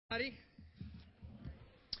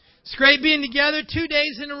It's great being together 2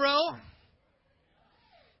 days in a row.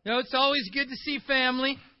 You know, it's always good to see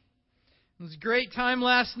family. It was a great time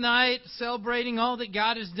last night celebrating all that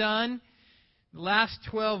God has done the last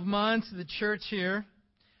 12 months of the church here.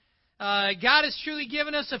 God has truly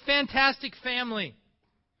given us a fantastic family.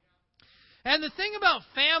 And the thing about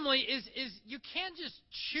family is you can't just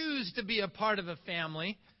choose to be a part of a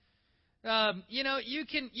family. You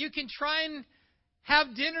can try and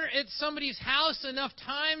have dinner at somebody's house enough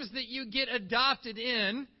times that you get adopted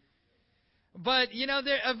in. But,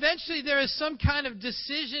 eventually there is some kind of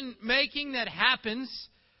decision making that happens.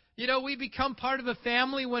 We become part of a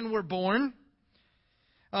family when we're born.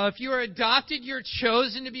 If you are adopted, you're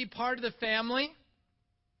chosen to be part of the family.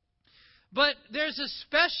 But there's a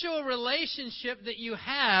special relationship that you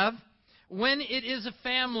have when it is a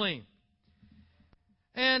family.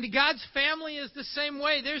 And God's family is the same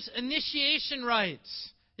way. There's initiation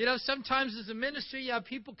rites. Sometimes as a ministry, you have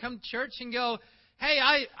people come to church and go, hey,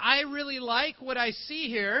 I really like what I see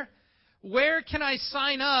here. Where can I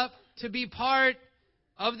sign up to be part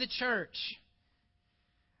of the church?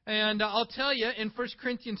 And I'll tell you in 1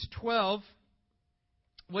 Corinthians 12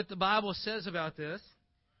 what the Bible says about this.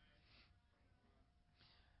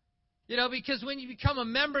 Because when you become a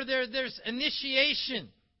member, there's initiation.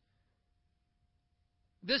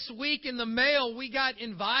 This week in the mail, we got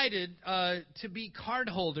invited to be card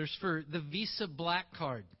holders for the Visa Black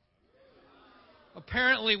Card.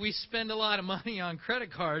 Apparently, we spend a lot of money on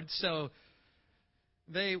credit cards, so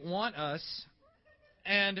they want us.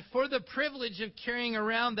 And for the privilege of carrying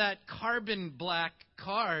around that carbon black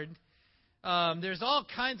card, there's all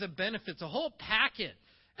kinds of benefits, a whole packet.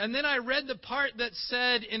 And then I read the part that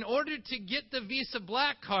said, in order to get the Visa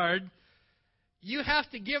Black Card, you have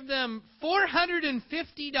to give them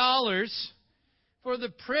 $450 for the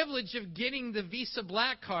privilege of getting the Visa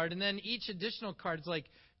Black Card, and then each additional card is like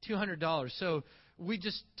 $200. So we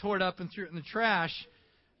just tore it up and threw it in the trash,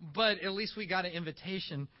 but at least we got an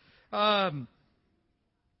invitation. But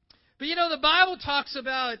the Bible talks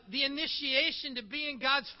about the initiation to be in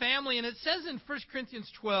God's family, and it says in 1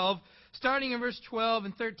 Corinthians 12, starting in verse 12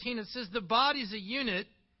 and 13, it says, the body is a unit.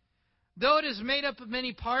 Though it is made up of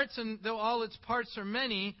many parts, and though all its parts are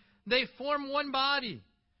many, they form one body.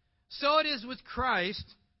 So it is with Christ,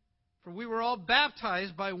 for we were all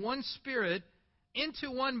baptized by one Spirit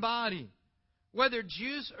into one body, whether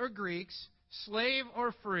Jews or Greeks, slave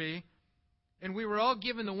or free, and we were all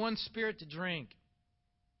given the one Spirit to drink.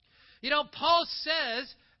 Paul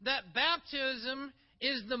says that baptism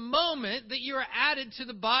is the moment that you are added to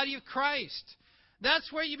the body of Christ.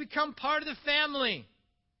 That's where you become part of the family.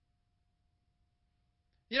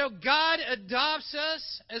 God adopts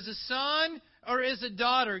us as a son or as a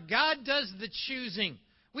daughter. God does the choosing.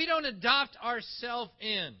 We don't adopt ourselves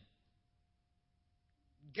in.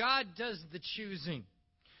 God does the choosing.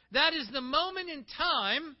 That is the moment in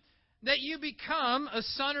time that you become a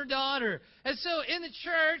son or daughter. And so in the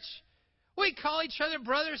church, we call each other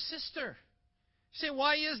brother or sister. You say,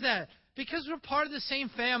 why is that? Because we're part of the same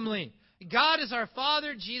family. God is our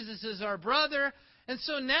Father. Jesus is our brother. And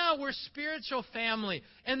so now we're spiritual family.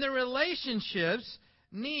 And the relationships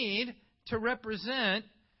need to represent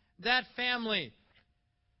that family.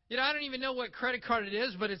 I don't even know what credit card it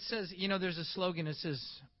is, but it says, there's a slogan that says,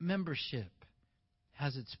 membership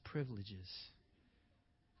has its privileges.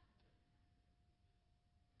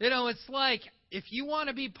 It's like, if you want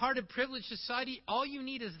to be part of privileged society, all you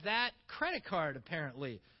need is that credit card,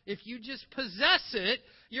 apparently. If you just possess it,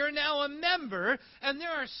 you're now a member, and there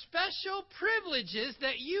are special privileges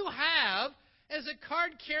that you have as a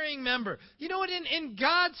card-carrying member. You know what? In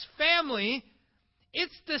God's family,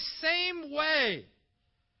 it's the same way.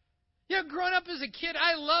 Growing up as a kid,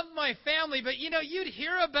 I loved my family, but, you'd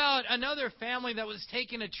hear about another family that was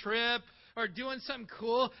taking a trip or doing something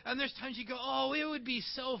cool, and there's times you go, oh, it would be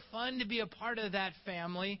so fun to be a part of that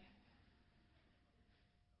family.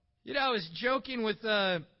 I was joking with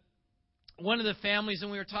one of the families,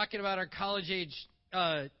 and we were talking about our college-age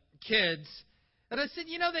kids. And I said,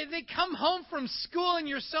 they come home from school, and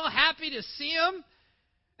you're so happy to see them.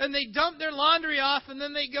 And they dump their laundry off, and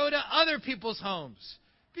then they go to other people's homes.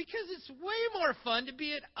 Because it's way more fun to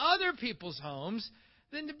be at other people's homes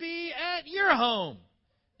than to be at your home.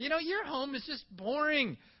 Your home is just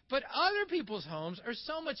boring. But other people's homes are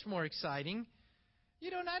so much more exciting.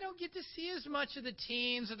 And I don't get to see as much of the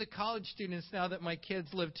teens or the college students now that my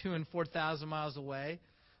kids live 2,000 and 4,000 miles away.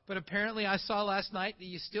 But apparently I saw last night that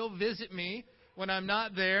you still visit me when I'm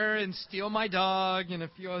not there and steal my dog and a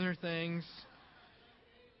few other things.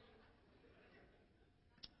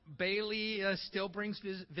 Bailey still brings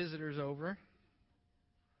visitors over.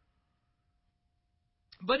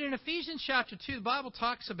 But in Ephesians chapter 2, the Bible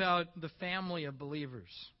talks about the family of believers.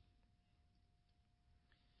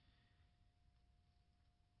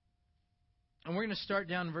 And we're going to start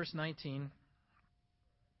down in verse 19.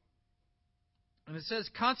 And it says,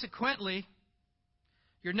 "Consequently,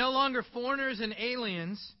 you're no longer foreigners and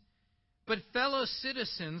aliens, but fellow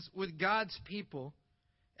citizens with God's people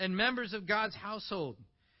and members of God's household,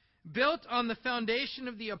 built on the foundation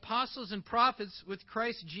of the apostles and prophets, with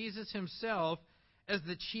Christ Jesus himself as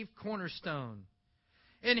the chief cornerstone.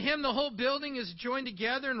 In him the whole building is joined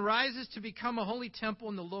together and rises to become a holy temple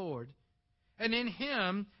in the Lord. And in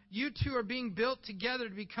him you two are being built together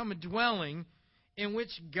to become a dwelling in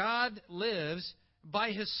which God lives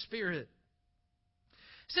by his Spirit."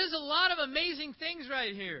 It says a lot of amazing things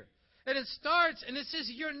right here. And it starts, and it says,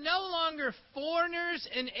 you're no longer foreigners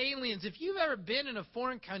and aliens. If you've ever been in a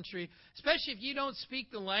foreign country, especially if you don't speak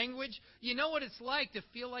the language, you know what it's like to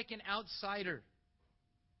feel like an outsider.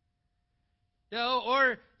 You know,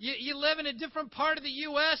 or you live in a different part of the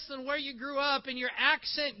U.S. than where you grew up, and your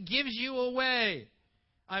accent gives you away.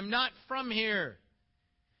 I'm not from here.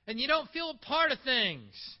 And you don't feel a part of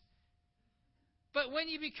things. But when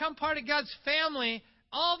you become part of God's family,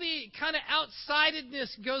 all the kind of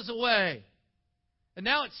outsidedness goes away. And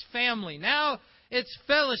now it's family. Now it's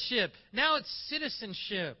fellowship. Now it's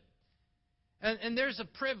citizenship. And there's a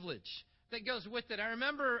privilege that goes with it. I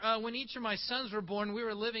remember when each of my sons were born, we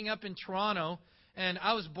were living up in Toronto. And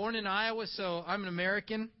I was born in Iowa, so I'm an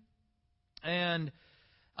American. And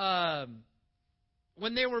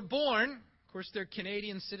when they were born, of course, they're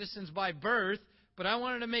Canadian citizens by birth, but I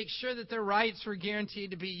wanted to make sure that their rights were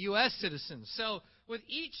guaranteed to be U.S. citizens. So with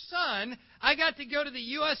each son, I got to go to the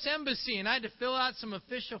U.S. Embassy, and I had to fill out some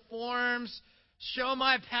official forms, show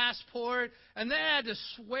my passport, and then I had to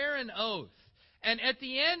swear an oath. And at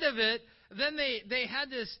the end of it, then they had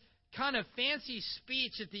this kind of fancy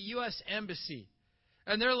speech at the U.S. Embassy.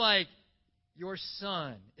 And they're like, your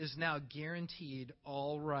son is now guaranteed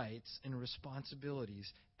all rights and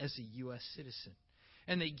responsibilities as a U.S. citizen.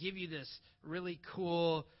 And they give you this really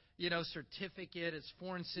cool, certificate. It's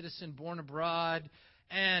foreign citizen born abroad.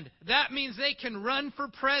 And that means they can run for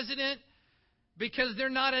president because they're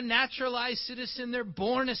not a naturalized citizen. They're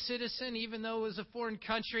born a citizen, even though it was a foreign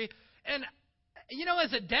country. And,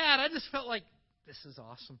 as a dad, I just felt like, this is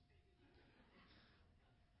awesome.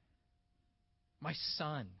 My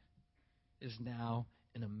son is now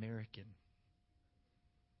an American.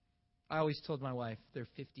 I always told my wife they're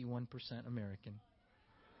 51% American.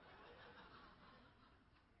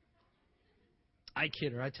 I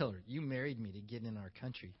kid her. I tell her, you married me to get in our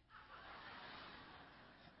country.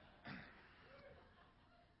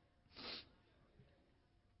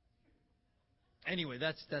 Anyway,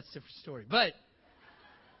 that's a different story. But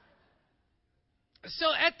so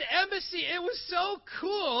at the embassy, it was so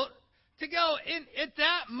cool to go in at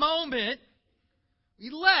that moment. We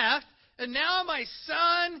left, and now my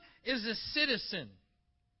son is a citizen.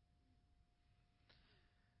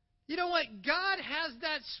 You know what? God has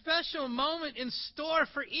that special moment in store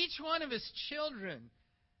for each one of his children.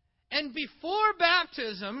 And before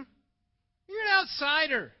baptism, you're an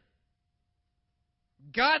outsider.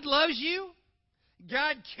 God loves you.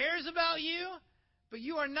 God cares about you. But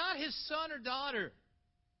you are not his son or daughter.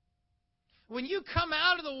 When you come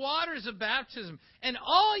out of the waters of baptism and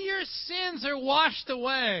all your sins are washed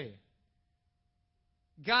away,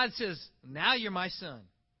 God says, now you're my son.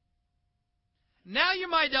 Now you're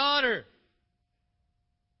my daughter.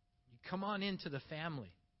 You come on into the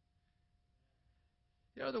family.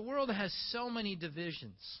 The world has so many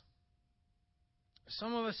divisions.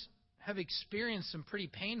 Some of us have experienced some pretty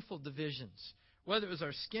painful divisions, whether it was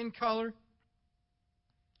our skin color,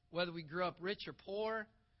 whether we grew up rich or poor,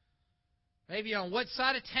 maybe on what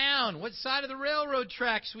side of town, what side of the railroad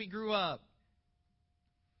tracks we grew up.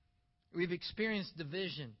 We've experienced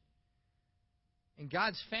division. In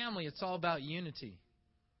God's family, it's all about unity.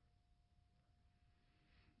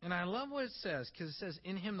 And I love what it says, because it says,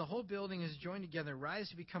 in him the whole building is joined together, rise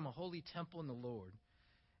to become a holy temple in the Lord.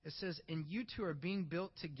 It says, and you two are being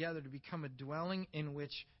built together to become a dwelling in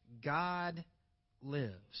which God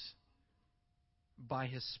lives by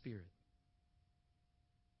his Spirit.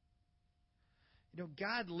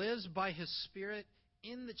 God lives by his Spirit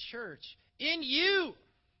in the church, in you.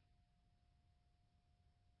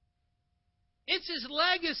 It's his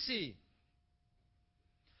legacy.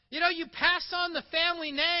 You pass on the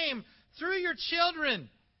family name through your children.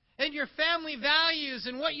 and your family values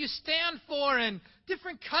and what you stand for and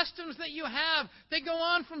different customs that you have. They go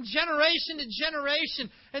on from generation to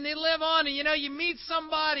generation, and they live on. And, you meet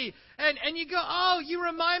somebody, and you go, oh, you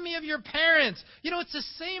remind me of your parents. It's the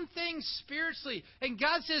same thing spiritually. And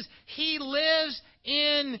God says He lives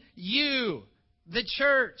in you, the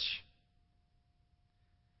church.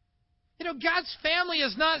 God's family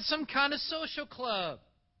is not some kind of social club.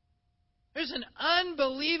 There's an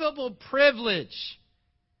unbelievable privilege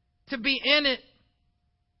to be in it,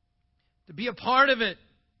 to be a part of it.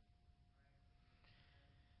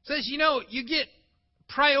 It says, you get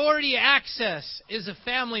priority access as a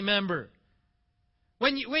family member.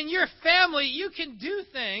 When you're family, you can do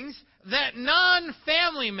things that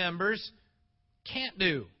non-family members can't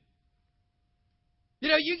do.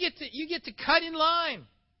 You get to cut in line.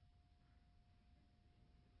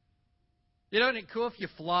 Isn't it cool if you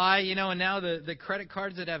fly, and now the credit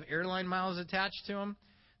cards that have airline miles attached to them,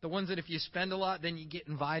 the ones that if you spend a lot, then you get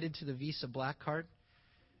invited to the Visa Black Card.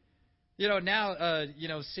 Now,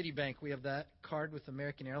 Citibank, we have that card with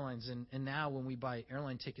American Airlines, and now when we buy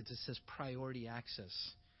airline tickets, it says priority access.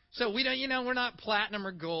 So we don't, we're not platinum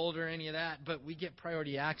or gold or any of that, but we get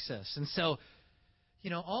priority access. And so,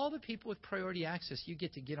 all the people with priority access, you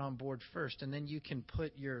get on board first, and then you can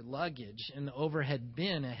put your luggage in the overhead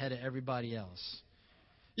bin ahead of everybody else.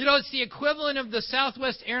 It's the equivalent of the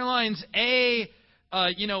Southwest Airlines 1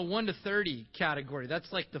 to 30 category.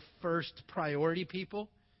 That's like the first priority people.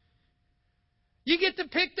 You get to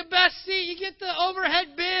pick the best seat. You get the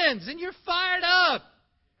overhead bins, and you're fired up.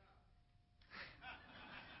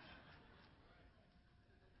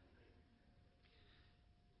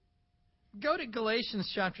 Go to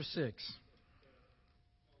Galatians chapter 6.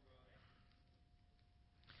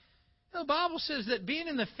 The Bible says that being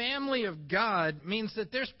in the family of God means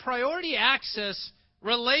that there's priority access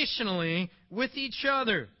relationally with each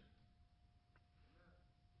other.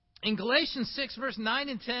 In Galatians 6, verse 9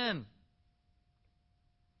 and 10,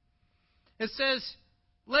 it says,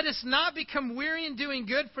 "Let us not become weary in doing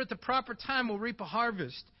good, for at the proper time we'll reap a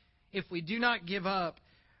harvest if we do not give up.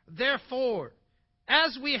 Therefore,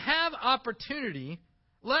 as we have opportunity,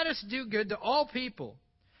 let us do good to all people,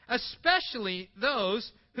 especially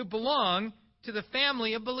those who belong to the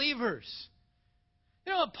family of believers."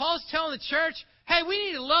 What Paul's telling the church? Hey, we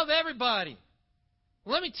need to love everybody.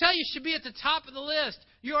 Well, let me tell you, you should be at the top of the list.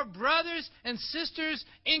 Your brothers and sisters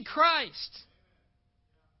in Christ.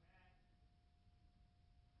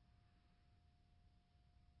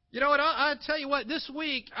 I'll tell you what, this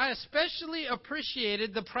week I especially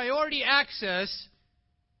appreciated the priority access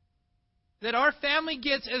that our family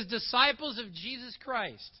gets as disciples of Jesus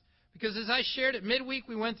Christ. Because as I shared at midweek,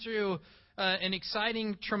 we went through an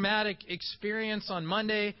exciting traumatic experience on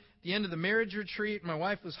Monday, the end of the marriage retreat. My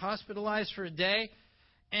wife was hospitalized for a day.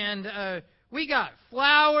 And we got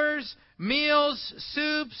flowers, meals,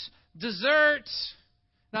 soups, desserts.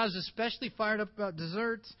 And I was especially fired up about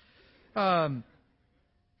desserts.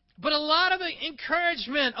 But a lot of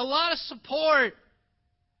encouragement, a lot of support.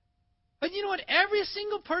 But you know what? Every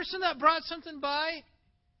single person that brought something by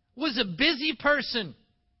was a busy person.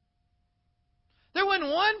 There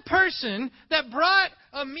wasn't one person that brought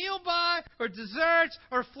a meal by or desserts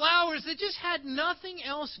or flowers that just had nothing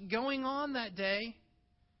else going on that day.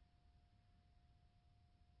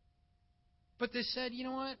 But they said, you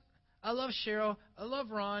know what? I love Cheryl, I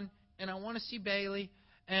love Ron, and I want to see Bailey.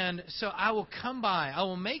 And so I will come by. I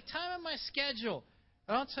will make time in my schedule.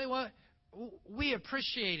 And I'll tell you what, we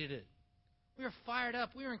appreciated it. We were fired up.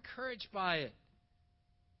 We were encouraged by it.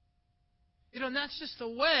 And that's just the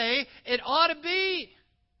way it ought to be.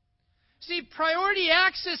 See, priority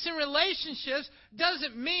access in relationships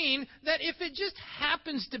doesn't mean that if it just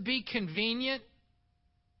happens to be convenient,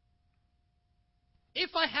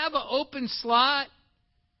 if I have an open slot,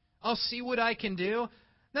 I'll see what I can do.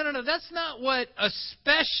 No. That's not what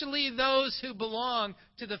especially those who belong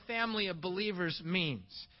to the family of believers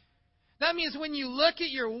means. That means when you look at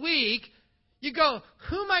your week, you go,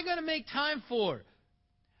 who am I going to make time for?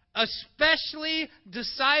 Especially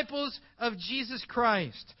disciples of Jesus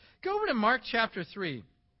Christ. Go over to Mark chapter 3.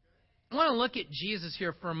 I want to look at Jesus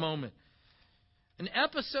here for a moment. An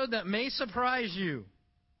episode that may surprise you.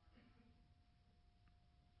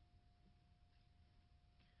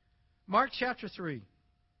 Mark chapter 3.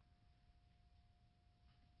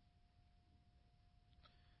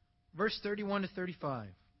 Verse 31 to 35.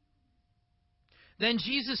 Then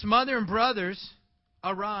Jesus' mother and brothers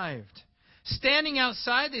arrived. Standing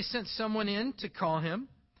outside, they sent someone in to call him.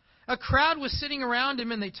 A crowd was sitting around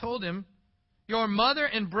him, and they told him, "Your mother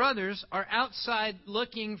and brothers are outside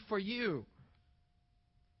looking for you."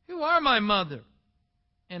 "Who are my mother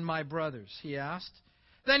and my brothers?" he asked.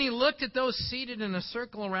 Then he looked at those seated in a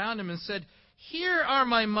circle around him and said, "Here are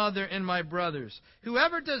my mother and my brothers.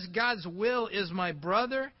 Whoever does God's will is my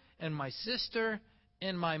brother and my sister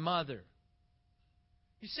and my mother."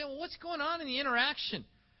 You say, well, what's going on in the interaction?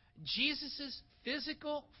 Jesus'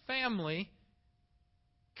 physical family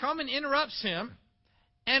come and interrupts him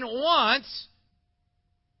and wants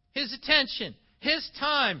his attention, his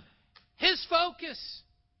time, his focus.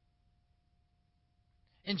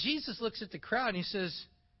 And Jesus looks at the crowd and he says,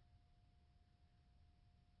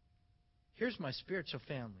 "Here's my spiritual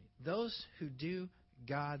family, those who do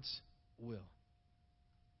God's will."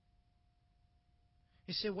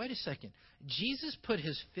 You say, wait a second. Jesus put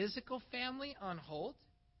his physical family on hold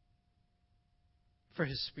for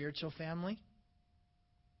his spiritual family?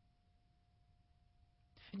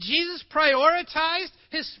 Jesus prioritized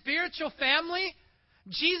his spiritual family?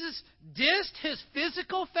 Jesus dissed his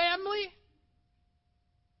physical family?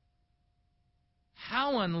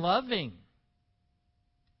 How unloving.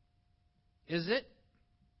 Is it?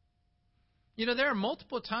 You know, there are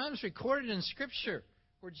multiple times recorded in Scripture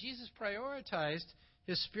where Jesus prioritized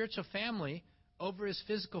his spiritual family over his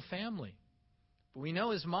physical family. But we know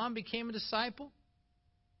his mom became a disciple.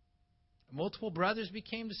 Multiple brothers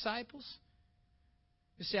became disciples.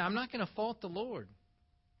 You say, I'm not going to fault the Lord.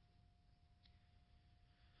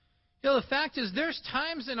 You know, the fact is there's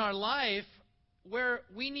times in our life where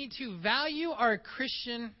we need to value our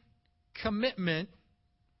Christian commitment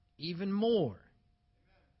even more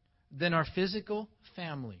than our physical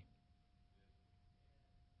family.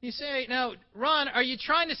 You say, now, Ron, are you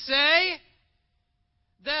trying to say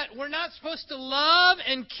that we're not supposed to love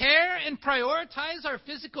and care and prioritize our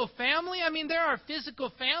physical family? I mean, they're our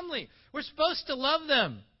physical family. We're supposed to love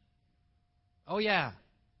them. Oh, yeah.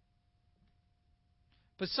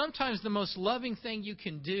 But sometimes the most loving thing you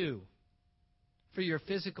can do for your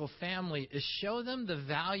physical family is show them the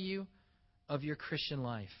value of your Christian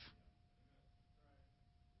life.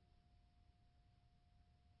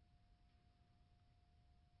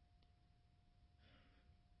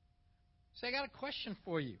 So I got a question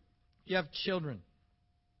for you. You have children.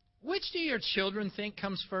 Which do your children think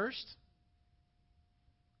comes first?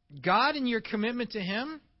 God and your commitment to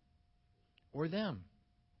Him, or them?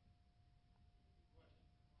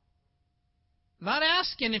 I'm not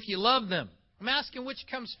asking if you love them. I'm asking which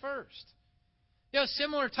comes first. You know,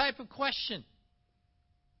 similar type of question.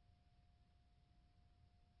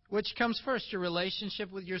 Which comes first, your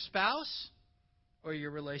relationship with your spouse or your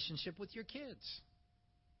relationship with your kids?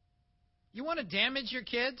 You want to damage your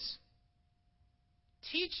kids?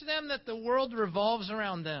 Teach them that the world revolves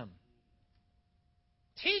around them.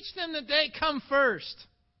 Teach them that they come first.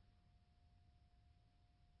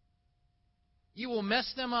 You will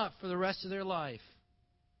mess them up for the rest of their life.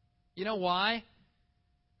 You know why?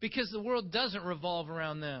 Because the world doesn't revolve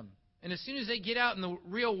around them. And as soon as they get out in the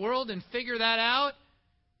real world and figure that out,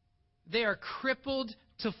 they are crippled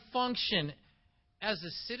to function as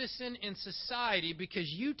a citizen in society because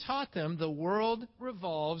you taught them the world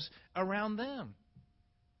revolves around them.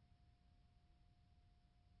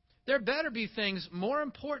 There better be things more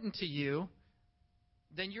important to you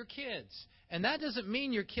than your kids. And that doesn't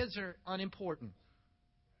mean your kids are unimportant.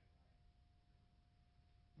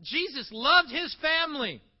 Jesus loved His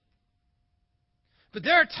family. But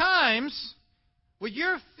there are times where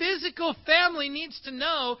your physical family needs to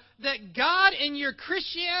know that God in your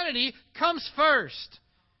Christianity comes first.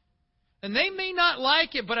 And they may not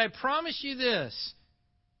like it, but I promise you this.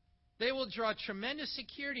 They will draw tremendous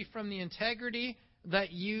security from the integrity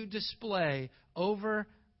that you display over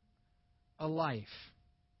a life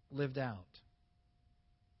lived out.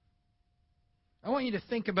 I want you to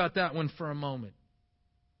think about that one for a moment.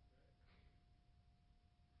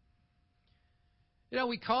 You know,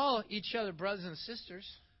 we call each other brothers and sisters.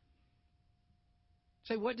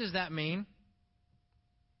 Say, what does that mean?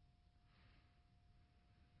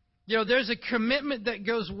 You know, there's a commitment that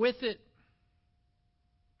goes with it.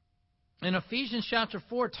 And Ephesians chapter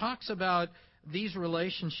 4 talks about these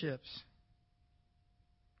relationships.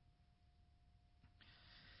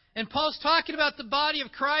 And Paul's talking about the body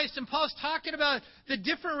of Christ, and Paul's talking about the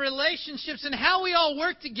different relationships and how we all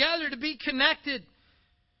work together to be connected.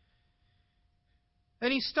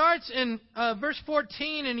 And he starts in verse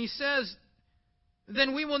 14, and he says,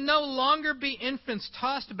 "Then we will no longer be infants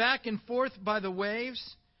tossed back and forth by the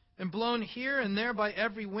waves and blown here and there by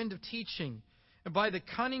every wind of teaching, and by the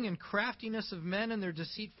cunning and craftiness of men and their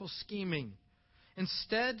deceitful scheming.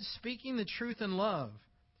 Instead, speaking the truth in love,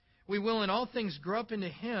 we will in all things grow up into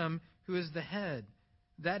Him who is the head,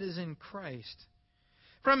 that is in Christ.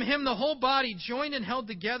 From him, the whole body, joined and held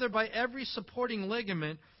together by every supporting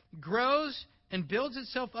ligament, grows and builds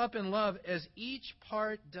itself up in love as each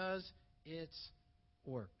part does its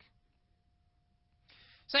work.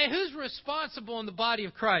 Say, who's responsible in the body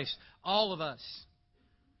of Christ? All of us.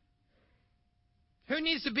 Who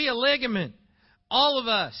needs to be a ligament? All of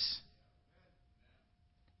us.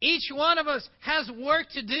 Each one of us has work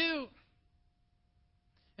to do.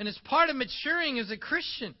 And it's part of maturing as a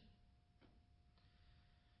Christian.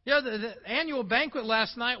 You know, the annual banquet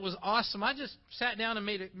last night was awesome. I just sat down and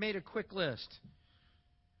made a quick list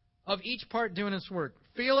of each part doing its work.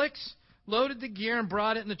 Felix loaded the gear and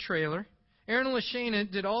brought it in the trailer. Aaron and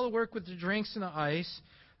Lashana did all the work with the drinks and the ice.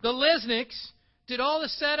 The Lesnicks did all the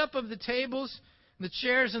setup of the tables, the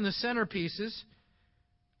chairs, and the centerpieces.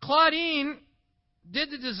 Claudine did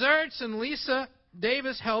the desserts, and Lisa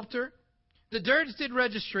Davis helped her. The Dirts did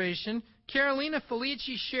registration. Carolina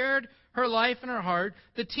Felici shared her life and her heart.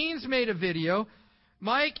 The teens made a video.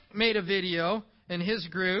 Mike made a video in his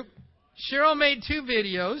group. Cheryl made 2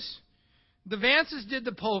 videos. The Vances did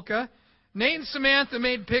the polka. Nate and Samantha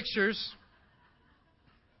made pictures.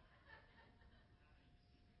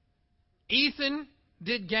 Ethan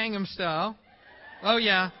did Gangnam Style. Oh,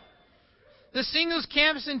 yeah. The singles,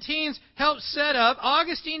 campus, and teens helped set up.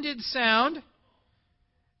 Augustine did sound.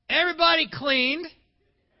 Everybody cleaned.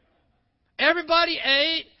 Everybody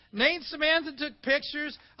ate. Nate and Samantha took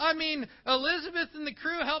pictures. Elizabeth and the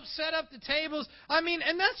crew helped set up the tables.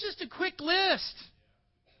 And that's just a quick list.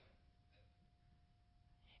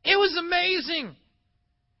 It was amazing.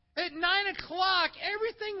 At 9 o'clock,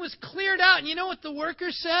 everything was cleared out. And you know what the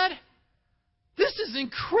workers said? This is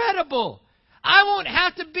incredible. I won't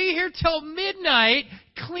have to be here till midnight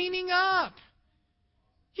cleaning up.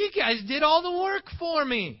 You guys did all the work for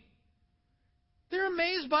me. They're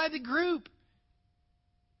amazed by the group.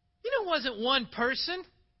 You know, it wasn't one person.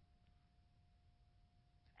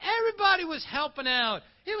 Everybody was helping out.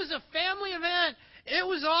 It was a family event. It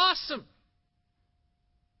was awesome.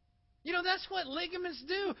 You know, that's what ligaments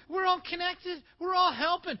do. We're all connected. We're all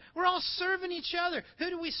helping. We're all serving each other. Who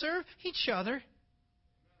do we serve? Each other.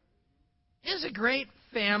 It's a great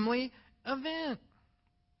family event.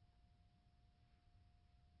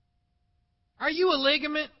 Are you a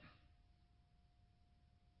ligament?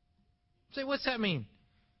 Say, what's that mean?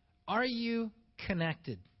 Are you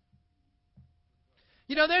connected?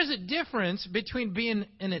 You know, there's a difference between being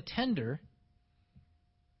an attender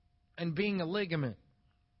and being a ligament.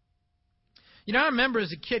 You know, I remember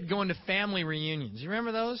as a kid going to family reunions. You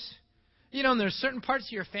remember those? You know, and there's certain parts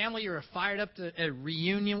of your family you're fired up to a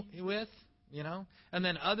reunion with, you know, and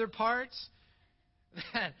then other parts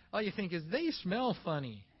that all you think is they smell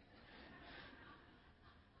funny.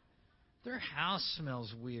 Their house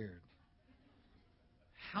smells weird.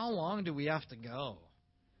 How long do we have to go?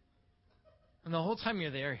 And the whole time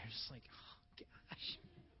you're there, you're just like, oh, gosh,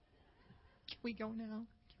 can we go now?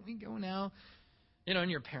 Can we go now? You know,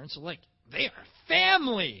 and your parents are like, they are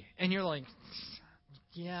family. And you're like,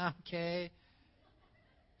 yeah, okay.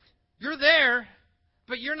 You're there,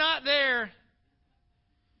 but you're not there.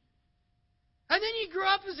 And then you grow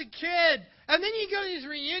up as a kid, and then you go to these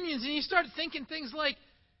reunions, and you start thinking things like,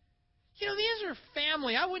 you know, these are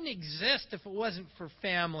family. I wouldn't exist if it wasn't for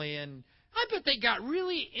family. And I bet they got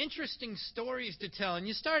really interesting stories to tell. And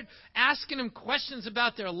you start asking them questions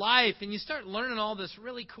about their life, and you start learning all this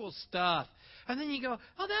really cool stuff. And then you go,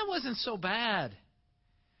 oh, that wasn't so bad.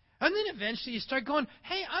 And then eventually you start going,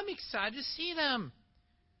 hey, I'm excited to see them.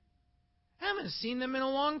 I haven't seen them in a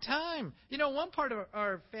long time. You know, one part of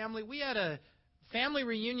our family, we had a family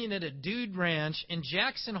reunion at a dude ranch in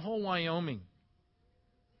Jackson Hole, Wyoming.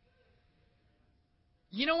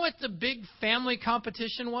 You know what the big family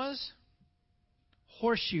competition was?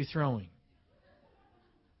 Horseshoe throwing.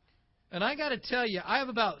 And I got to tell you, I have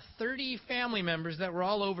about 30 family members that were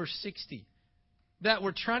all over 60 that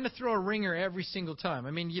were trying to throw a ringer every single time.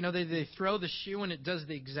 I mean, you know, they throw the shoe and it does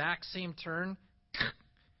the exact same turn.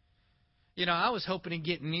 You know, I was hoping to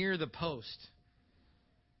get near the post.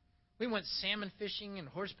 We went salmon fishing and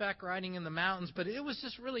horseback riding in the mountains, but it was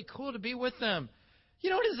just really cool to be with them. You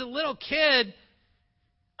know, as a little kid,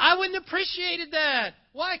 I wouldn't have appreciated that.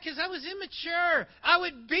 Why? Because I was immature. I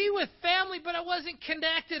would be with family, but I wasn't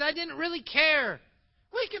connected. I didn't really care.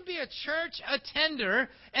 We can be a church attender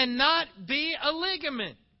and not be a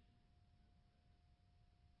ligament.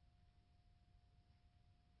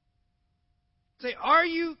 Say, are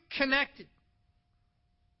you connected?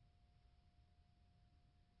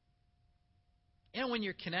 And when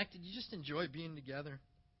you're connected, you just enjoy being together.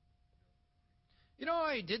 You know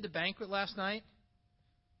why I did the banquet last night?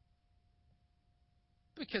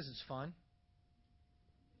 Because it's fun.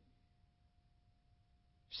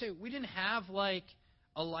 say, we didn't have like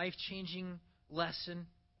a life-changing lesson.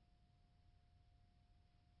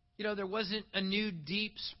 There wasn't a new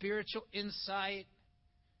deep spiritual insight.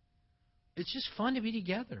 It's just fun to be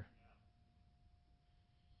together.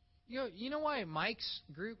 You know why Mike's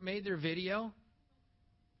group made their video?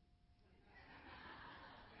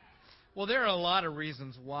 Well, there are a lot of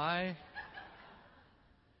reasons why.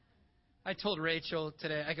 I told Rachel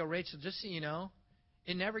today, I go, Rachel, just so you know,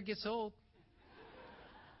 it never gets old.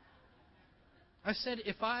 I said,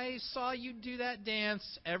 if I saw you do that dance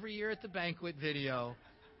every year at the banquet video,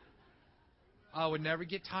 I would never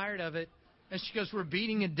get tired of it. And she goes, we're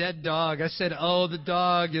beating a dead dog. I said, oh, the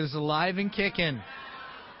dog is alive and kicking.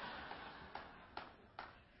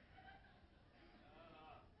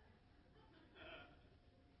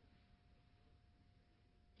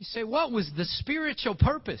 You say, what was the spiritual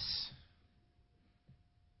purpose?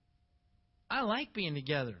 I like being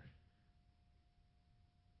together.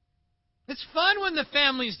 It's fun when the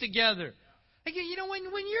family's together.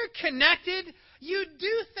 When you're connected, you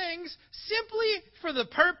do things simply for the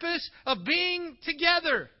purpose of being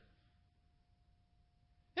together.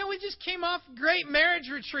 We just came off a great marriage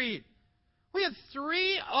retreat. We had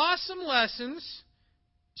 3 awesome lessons,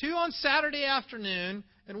 2 on Saturday afternoon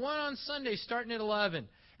and 1 on Sunday starting at 11.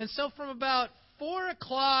 And so from about 4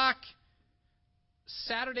 o'clock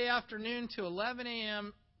Saturday afternoon to 11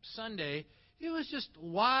 a.m. Sunday, it was just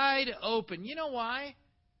wide open. You know why?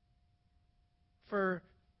 For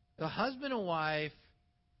the husband and wife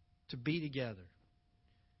to be together.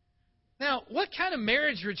 Now, what kind of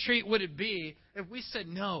marriage retreat would it be if we said,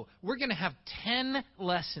 no, we're going to have 10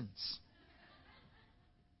 lessons?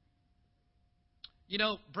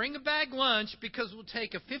 Bring a bag lunch because we'll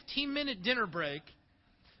take a 15-minute dinner break.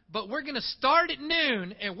 But we're going to start at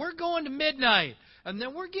noon and we're going to midnight. And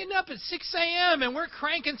then we're getting up at 6 a.m. and we're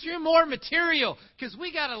cranking through more material because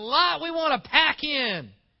we got a lot we want to pack in.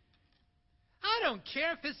 I don't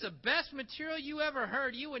care if it's the best material you ever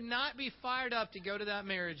heard. You would not be fired up to go to that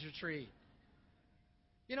marriage retreat.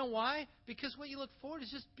 You know why? Because what you look forward to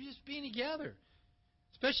is just being together.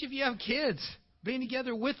 Especially if you have kids. Being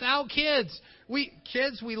together without kids.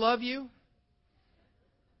 Kids, we love you.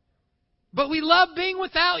 But we love being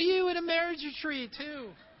without you at a marriage retreat, too.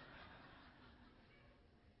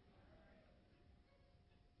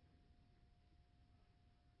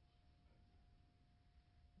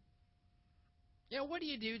 What do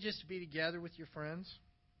you do just to be together with your friends?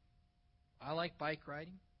 I like bike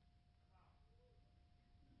riding,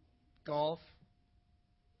 golf,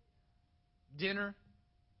 dinner,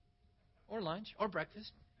 or lunch, or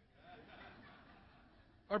breakfast,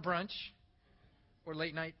 or brunch, or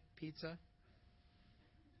late night pizza,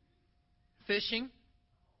 fishing,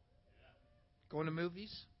 going to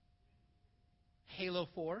movies, Halo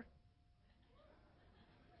 4.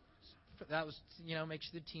 That was, make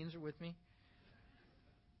sure the teens are with me.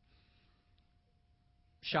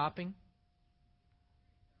 Shopping.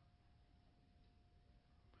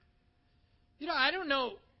 I don't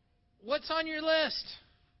know what's on your list.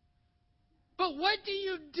 But what do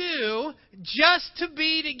you do just to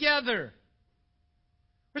be together?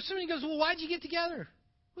 Or somebody goes, well, why'd you get together?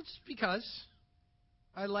 Well, it's because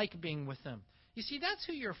I like being with them. You see, that's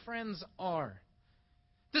who your friends are.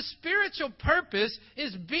 The spiritual purpose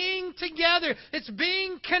is being together. It's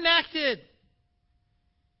being connected.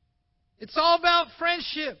 It's all about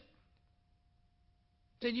friendship.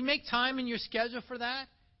 Did you make time in your schedule for that?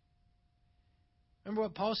 Remember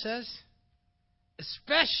what Paul says?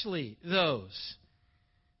 Especially those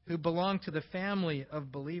who belong to the family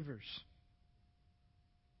of believers.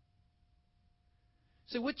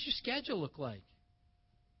 So what's your schedule look like?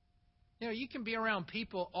 You can be around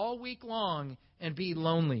people all week long and be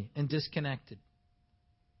lonely and disconnected.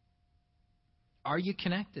 Are you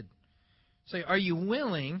connected? So are you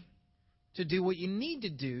willing to do what you need to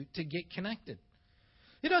do to get connected?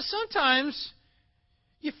 Sometimes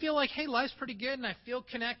you feel like, hey, life's pretty good and I feel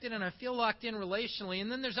connected and I feel locked in relationally. And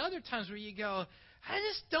then there's other times where you go, I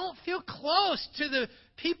just don't feel close to the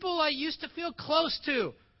people I used to feel close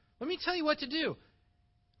to. Let me tell you what to do.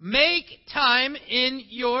 Make time in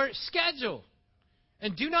your schedule.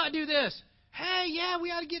 And do not do this. Hey,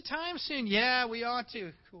 we ought to get time soon. Yeah, we ought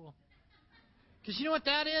to. Cool. Because you know what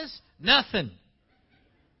that is? Nothing.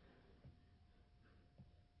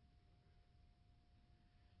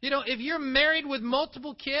 If you're married with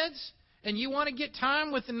multiple kids and you want to get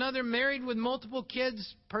time with another married with multiple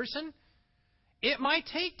kids person, it might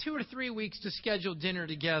take 2 or 3 weeks to schedule dinner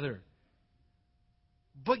together.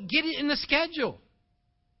 But get it in the schedule.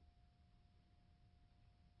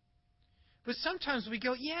 But sometimes we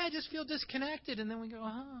go, I just feel disconnected. And then we go,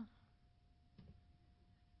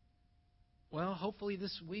 well, hopefully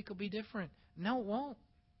this week will be different. No, it won't.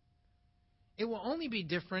 It will only be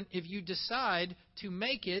different if you decide to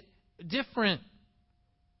make it different.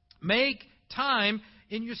 Make time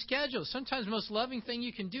in your schedule. Sometimes the most loving thing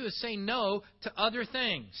you can do is say no to other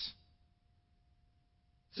things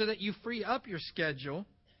so that you free up your schedule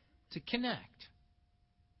to connect.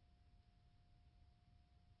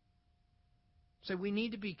 So we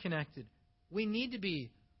need to be connected. We need to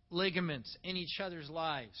be ligaments in each other's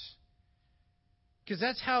lives. Because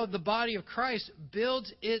that's how the body of Christ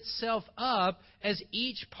builds itself up as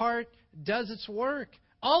each part does its work.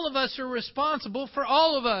 All of us are responsible for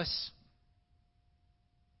all of us.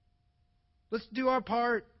 Let's do our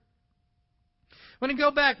part. I want to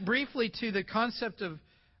go back briefly to the concept of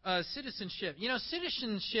citizenship. You know,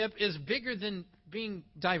 citizenship is bigger than being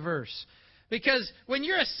diverse. Because when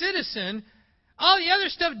you're a citizen, all the other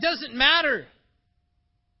stuff doesn't matter.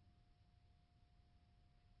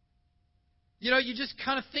 You know, you just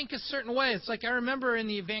kind of think a certain way. It's like I remember in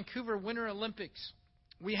the Vancouver Winter Olympics,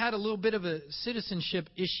 we had a little bit of a citizenship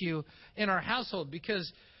issue in our household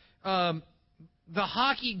because the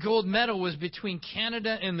hockey gold medal was between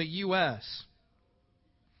Canada and the U.S.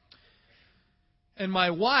 And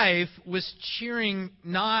my wife was cheering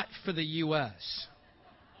not for the U.S.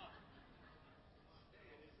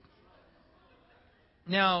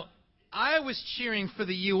 Now, I was cheering for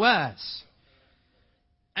the U.S.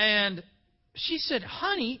 And she said,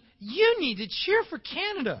 honey, you need to cheer for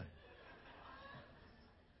Canada.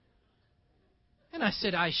 And I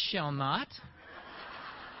said, I shall not.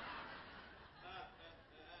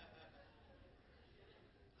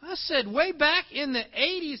 I said, way back in the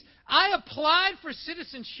 80s, I applied for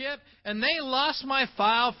citizenship, and they lost my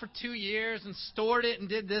file for 2 years and stored it and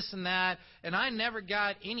did this and that, and I never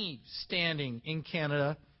got any standing in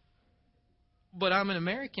Canada. But I'm an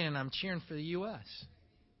American, and I'm cheering for the U.S.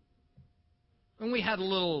 And we had a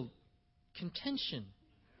little contention.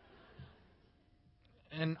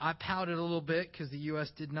 And I pouted a little bit because the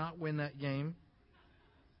U.S. did not win that game.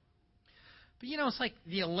 But, you know, it's like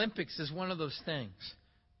the Olympics is one of those things.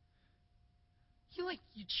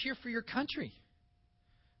 You cheer for your country.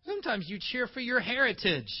 Sometimes you cheer for your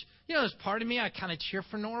heritage. You know, there's part of me, I kind of cheer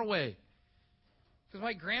for Norway. Because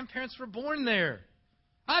my grandparents were born there.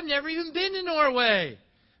 I've never even been to Norway.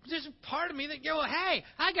 There's a part of me that go, hey,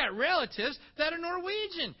 I got relatives that are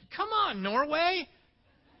Norwegian. Come on, Norway.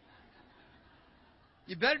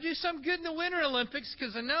 You better do something good in the Winter Olympics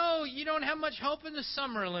because I know you don't have much hope in the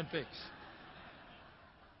Summer Olympics.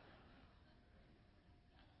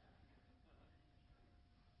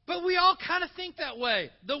 But we all kind of think that way.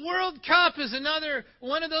 The World Cup is another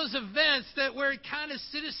one of those events that where kind of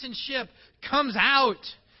citizenship comes out.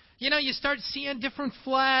 You know, you start seeing different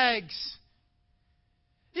flags.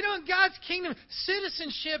 You know, in God's kingdom,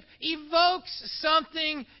 citizenship evokes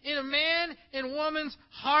something in a man and woman's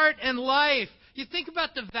heart and life. You think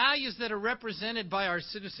about the values that are represented by our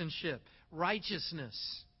citizenship.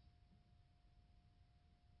 Righteousness.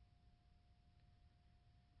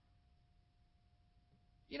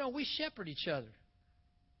 You know, we shepherd each other.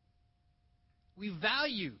 We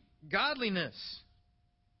value godliness,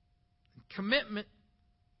 commitment,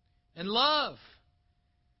 and love,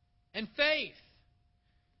 and faith.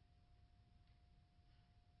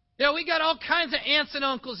 You know, we got all kinds of aunts and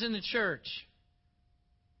uncles in the church.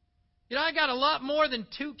 You know, I got a lot more than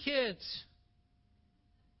 2 kids.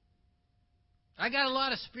 I got a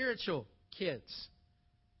lot of spiritual kids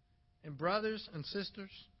and brothers and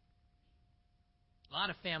sisters. A lot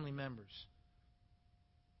of family members.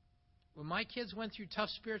 When my kids went through tough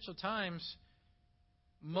spiritual times,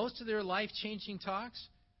 most of their life-changing talks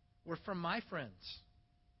were from my friends.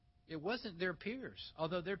 It wasn't their peers,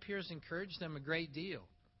 although their peers encouraged them a great deal.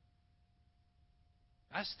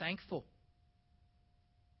 I was thankful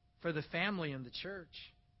for the family in the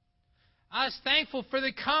church. I was thankful for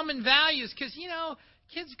the common values because, you know,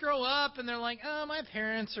 kids grow up and they're like, oh, my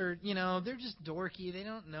parents are, you know, they're just dorky. They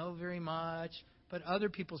don't know very much. But other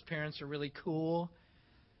people's parents are really cool.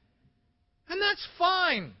 And that's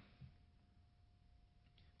fine.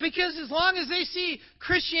 Because as long as they see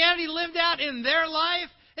Christianity lived out in their life,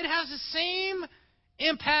 it has the same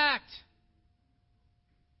impact.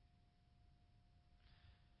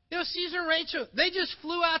 You know, Caesar and Rachel, they just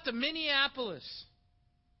flew out to Minneapolis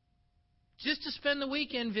just to spend the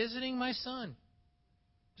weekend visiting my son.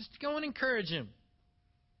 Just to go and encourage him.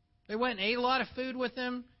 They went and ate a lot of food with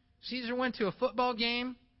him. Caesar went to a football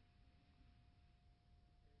game.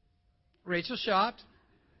 Rachel shopped.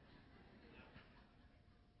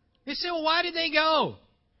 They say, well, why did they go?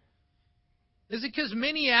 Is it because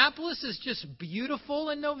Minneapolis is just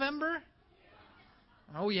beautiful in November?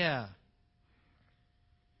 Oh, yeah.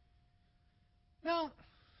 No,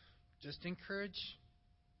 just encourage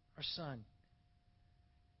our son.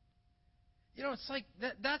 You know, it's like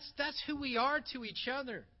that's who we are to each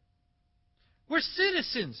other. We're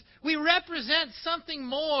citizens. We represent something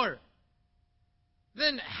more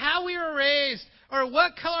than how we were raised or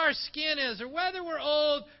what color our skin is or whether we're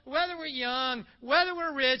old, whether we're young, whether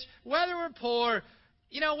we're rich, whether we're poor,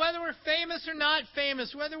 whether we're famous or not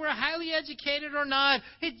famous, whether we're highly educated or not.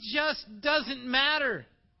 It just doesn't matter.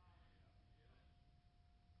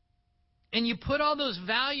 And you put all those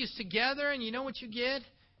values together and you know what you get?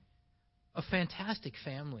 A fantastic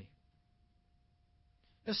family.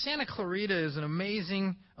 Now, Santa Clarita is an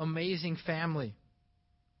amazing, amazing family.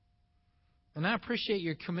 And I appreciate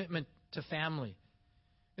your commitment to family.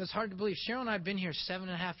 It's hard to believe. Cheryl and I have been here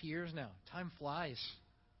 7.5 years now. Time flies.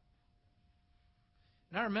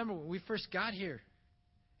 And I remember when we first got here,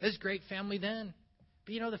 it was a great family then.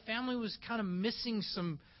 But, the family was kind of missing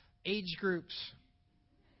some age groups.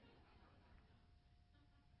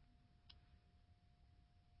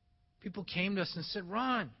 People came to us and said,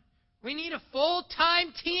 Ron, we need a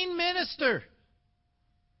full-time teen minister.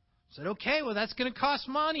 I said, okay, well, that's going to cost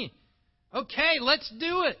money. Okay, let's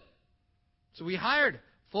do it. So we hired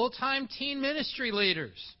full-time teen ministry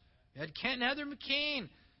leaders. We had Kent and Heather McCain.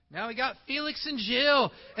 Now we got Felix and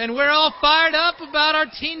Jill. And we're all fired up about our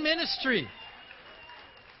teen ministry.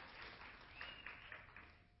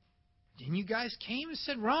 And you guys came and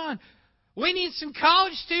said, Ron, we need some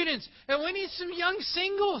college students, and we need some young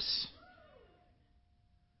singles.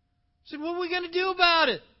 I said, what are we going to do about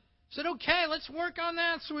it? I said, okay, let's work on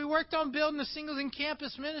that. So we worked on building the Singles in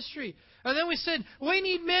Campus ministry. And then we said, we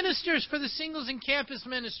need ministers for the Singles in Campus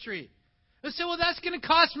ministry. I said, well, that's going to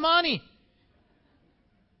cost money.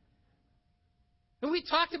 And we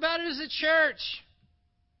talked about it as a church.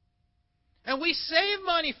 And we saved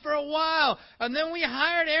money for a while. And then we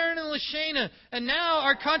hired Aaron and Lashana. And now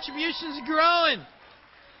our contributions are growing.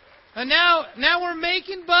 And now we're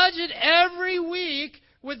making budget every week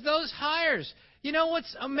with those hires. You know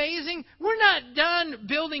what's amazing? We're not done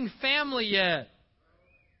building family yet.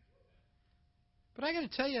 But I got to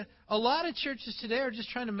tell you, a lot of churches today are just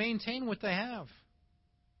trying to maintain what they have.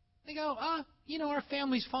 They go, our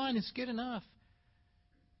family's fine. It's good enough.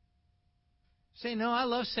 Say, no, I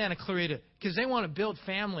love Santa Clarita because they want to build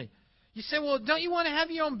family. You say, well, don't you want to have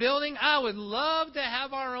your own building? I would love to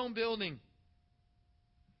have our own building.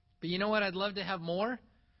 But you know what I'd love to have more?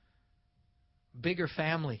 Bigger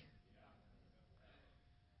family.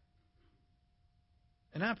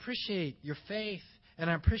 And I appreciate your faith, and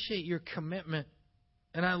I appreciate your commitment.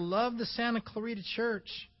 And I love the Santa Clarita Church.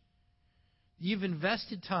 You've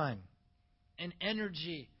invested time and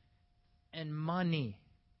energy and money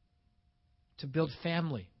to build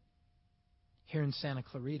family here in Santa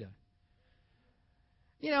Clarita.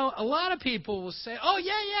 A lot of people will say, oh,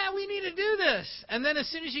 yeah, we need to do this. And then as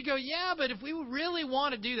soon as you go, yeah, but if we really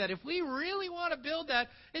want to do that, if we really want to build that,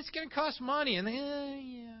 it's going to cost money. And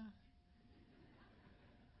yeah.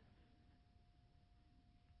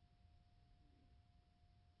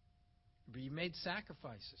 But you made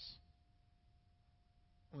sacrifices.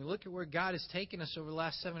 When we look at where God has taken us over the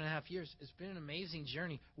last 7.5 years, it's been an amazing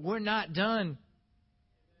journey. We're not done.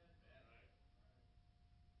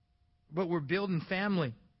 But we're building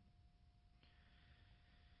family.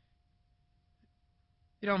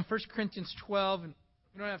 In 1 Corinthians 12, and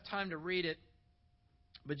we don't have time to read it,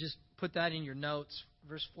 but just put that in your notes,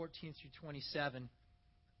 verse 14 through 27,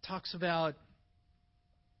 talks about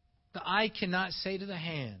the eye cannot say to the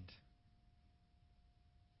hand,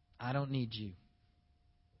 I don't need you.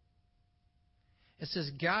 It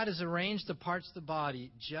says, God has arranged the parts of the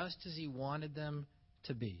body just as He wanted them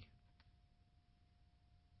to be.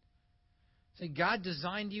 So God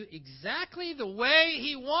designed you exactly the way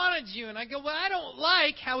He wanted you. And I go, well, I don't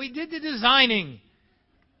like how He did the designing.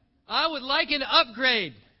 I would like an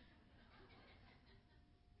upgrade.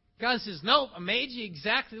 God says, nope, I made you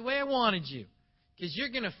exactly the way I wanted you. Because you're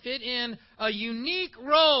going to fit in a unique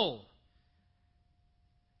role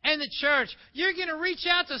in the church. You're going to reach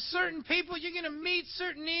out to certain people. You're going to meet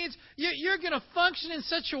certain needs. You're going to function in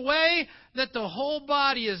such a way that the whole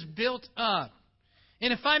body is built up.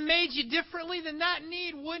 And if I made you differently, then that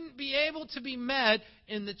need wouldn't be able to be met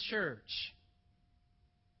in the church.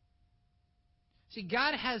 See,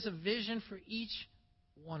 God has a vision for each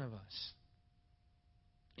one of us.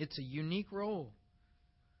 It's a unique role.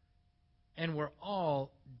 And we're all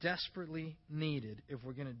desperately needed if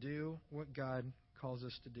we're going to do what God calls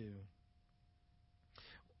us to do.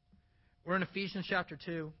 We're in Ephesians chapter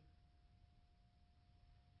 2.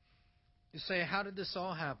 You say, how did this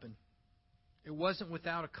all happen? It wasn't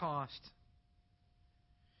without a cost.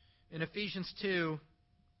 In Ephesians 2,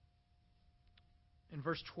 in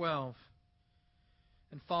verse 12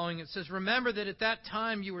 and following, it says, "Remember that at that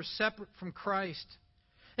time you were separate from Christ,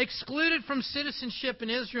 excluded from citizenship in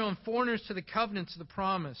Israel and foreigners to the covenants of the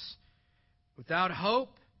promise, without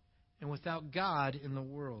hope and without God in the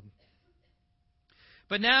world.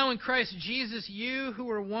 But now in Christ Jesus, you who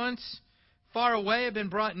were once far away have been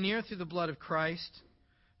brought near through the blood of Christ.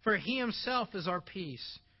 For He Himself is our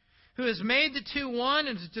peace, who has made the two one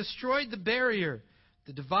and has destroyed the barrier,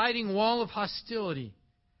 the dividing wall of hostility,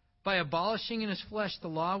 by abolishing in His flesh the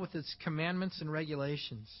law with its commandments and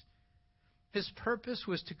regulations. His purpose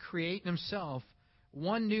was to create in Himself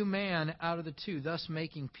one new man out of the two, thus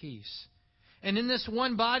making peace. And in this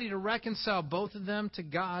one body to reconcile both of them to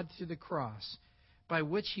God through the cross, by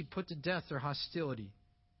which He put to death their hostility.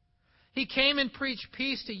 He came and preached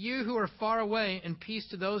peace to you who are far away and peace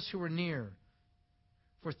to those who are near.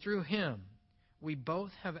 For through Him we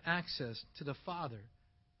both have access to the Father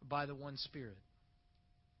by the one Spirit."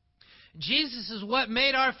 Jesus is what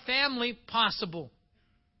made our family possible.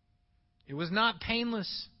 It was not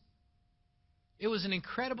painless. It was an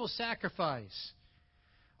incredible sacrifice.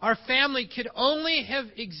 Our family could only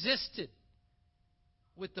have existed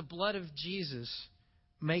with the blood of Jesus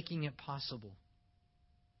making it possible.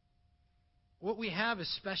 What we have is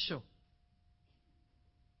special.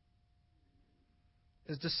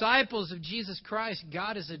 As disciples of Jesus Christ,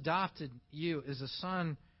 God has adopted you as a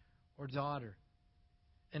son or daughter.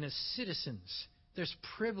 And as citizens, there's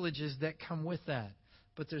privileges that come with that.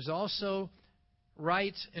 But there's also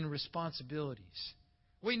rights and responsibilities.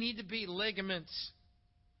 We need to be ligaments.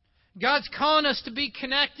 God's calling us to be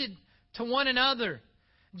connected to one another.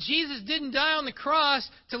 Jesus didn't die on the cross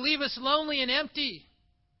to leave us lonely and empty.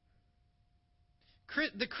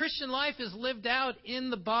 The Christian life is lived out in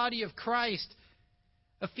the body of Christ.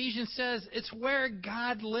 Ephesians says it's where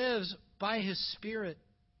God lives by His Spirit.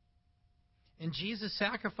 And Jesus'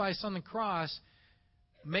 sacrifice on the cross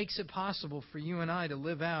makes it possible for you and I to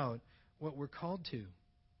live out what we're called to.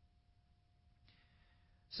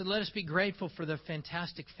 So let us be grateful for the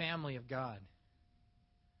fantastic family of God,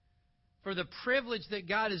 for the privilege that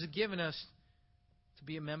God has given us to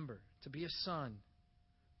be a member, to be a son,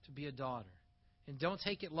 to be a daughter. And don't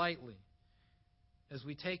take it lightly. As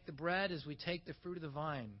we take the bread, as we take the fruit of the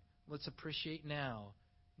vine, let's appreciate now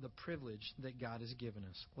the privilege that God has given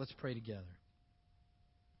us. Let's pray together.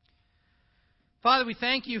 Father, we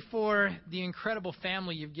thank You for the incredible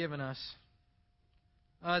family You've given us.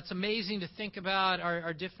 It's amazing to think about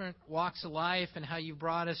our different walks of life and how You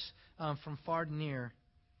brought us from far to near.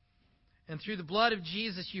 And through the blood of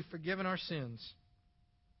Jesus, You've forgiven our sins.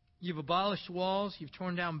 You've abolished walls. You've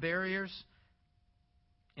torn down barriers.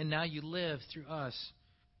 And now You live through us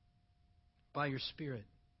by Your Spirit.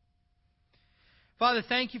 Father,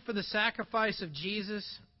 thank You for the sacrifice of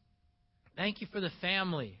Jesus. Thank You for the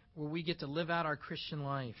family where we get to live out our Christian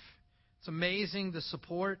life. It's amazing the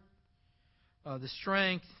support, the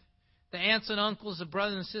strength, the aunts and uncles, the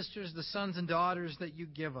brothers and sisters, the sons and daughters that You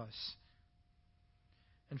give us.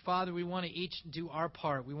 And Father, we want to each do our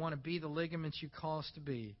part. We want to be the ligaments You call us to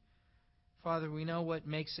be. Father, we know what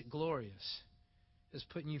makes it glorious is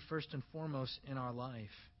putting You first and foremost in our life.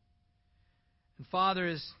 And Father,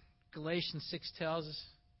 as Galatians 6 tells us,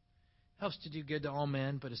 helps to do good to all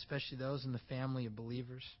men, but especially those in the family of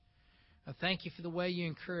believers. I thank You for the way You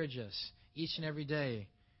encourage us each and every day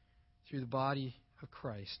through the body of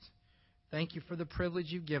Christ. Thank You for the privilege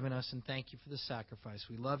You've given us, and thank You for the sacrifice.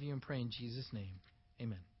 We love You and pray in Jesus' name.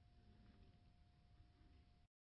 Amen.